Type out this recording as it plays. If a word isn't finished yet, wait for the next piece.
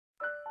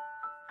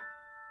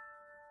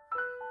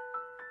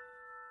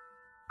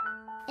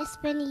It's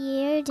been a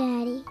year,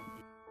 Daddy.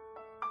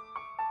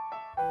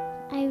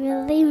 I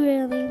really,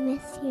 really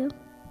miss you.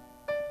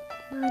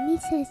 Mommy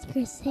says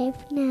you're safe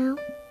now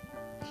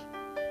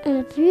in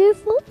a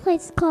beautiful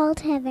place called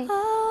heaven.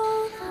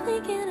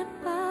 Thinking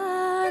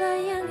about our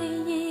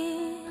younger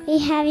years. We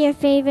have your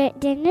favorite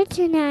dinner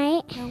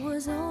tonight. There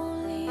was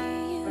only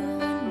you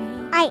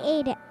and me. I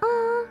ate it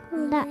all We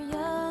were up,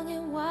 young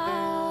and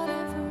wild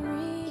and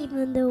free.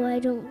 even though I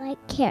don't like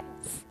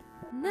carrots.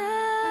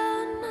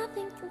 Now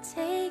nothing can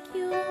take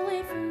you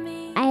away from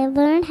me. I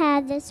learned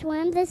how to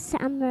swim this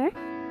summer.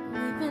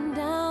 We've been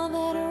down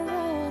that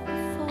road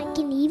before. I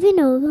can even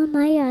open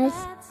my eyes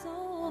That's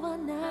over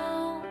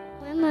now.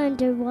 when I'm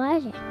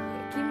underwater. You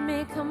keep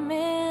me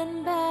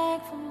coming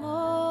back for more.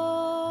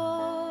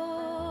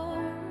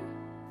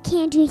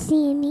 Can't you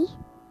see me?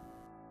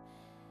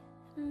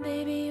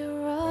 Baby,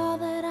 you're all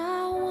that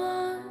I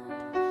want.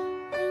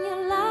 And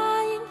you're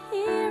lying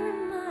here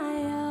in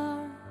my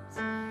arms.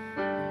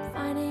 I'm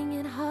finding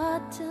it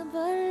hard to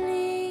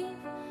believe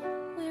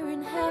we're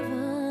in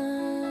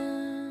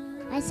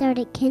heaven. I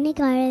started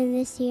kindergarten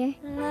this year.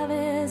 Love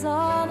is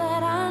all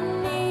that I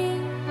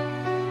need.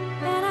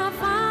 And I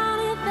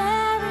found it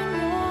there in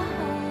your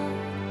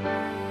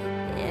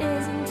heart. It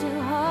isn't too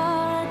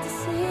hard to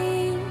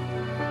see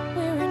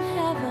we're in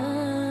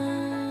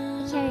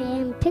heaven.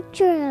 Carry a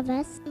picture of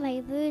us,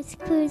 my Blue's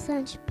Clues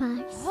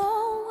lunchbox.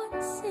 Oh,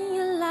 once in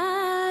your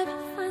life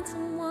you find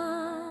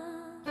someone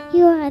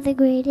You are the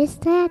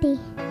greatest, Daddy.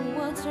 who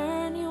will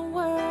turn your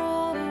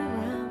world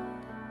around,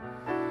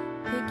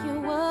 pick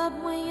you up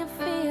when you're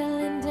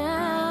feeling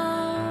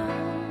down.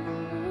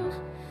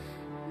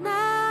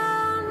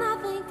 Now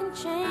nothing can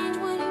change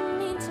what you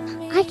mean to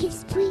me. I can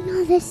swing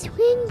on the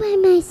swing by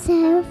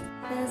myself.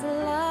 There's a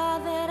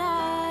lot that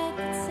I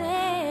could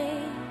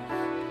say,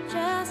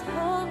 just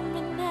hold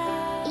me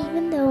now.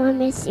 Even though I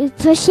miss you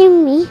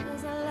pushing me.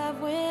 'Cause our love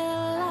will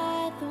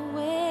light the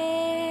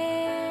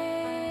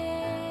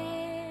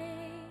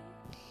way.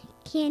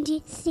 Can't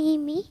you see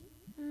me?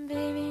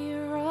 Baby,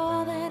 you're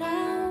all that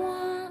I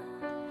want.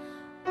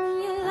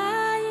 When you're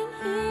lying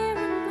here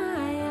in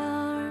my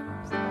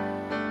arms,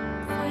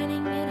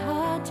 finding it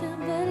hard to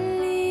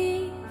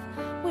believe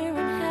we're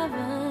in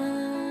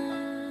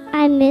heaven.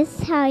 I miss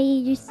how you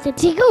used to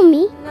tickle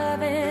me.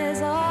 Love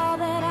is all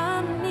that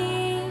I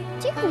need.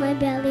 Tickle my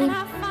belly. And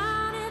I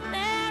found it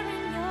there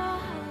in your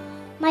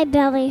heart. My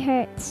belly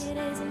hurts. It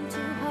isn't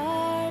too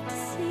hard to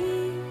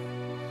see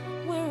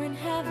we're in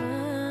heaven.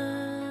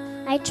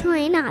 I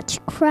try not to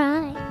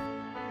cry.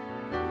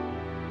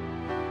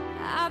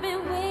 I've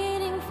been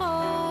waiting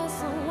for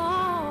so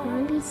long.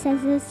 Mommy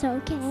says it's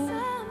okay.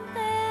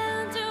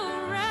 Something to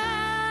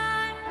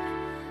write,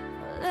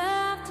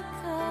 love to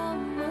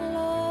come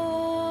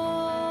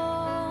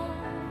along.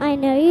 I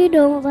know you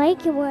don't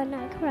like it when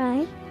I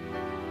cry.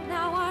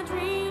 Now our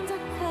dreams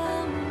are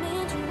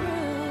coming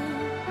true,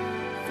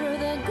 through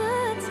the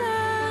good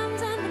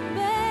times and the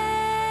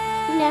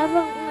bad. You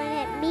never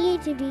wanted me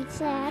to be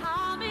sad.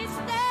 I'll be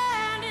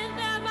standing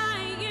there by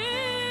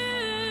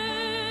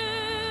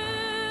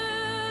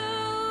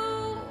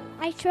you.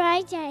 I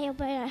tried, Daddy,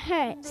 but it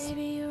hurts.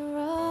 Baby, you're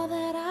all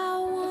that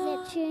I Is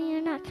want. it true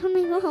you're not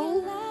coming You're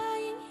home?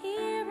 lying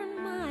here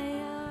in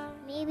my arms,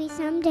 Maybe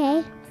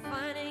someday.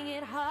 finding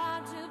it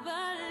hard to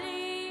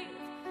believe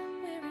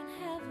we're in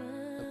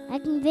heaven. I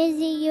can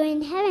visit you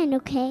in heaven,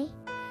 okay?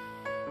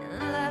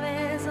 Love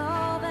is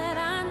all that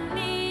I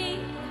need,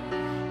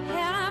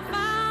 and I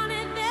found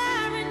it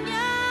there in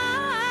your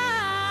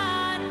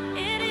heart.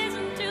 It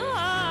isn't too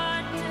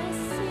hard to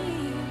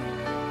see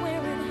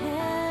we're in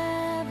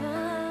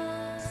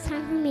heaven. It's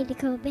time for me to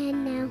go to bed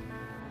now.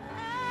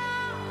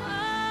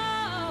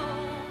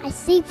 Oh, I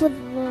sleep with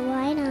the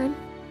light on,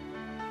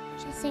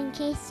 just in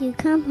case you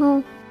come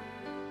home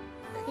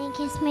and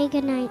kiss me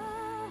goodnight.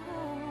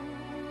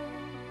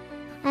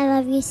 I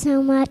love you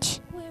so much.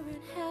 we're in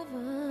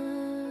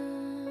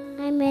heaven.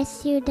 I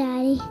miss you,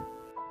 Daddy.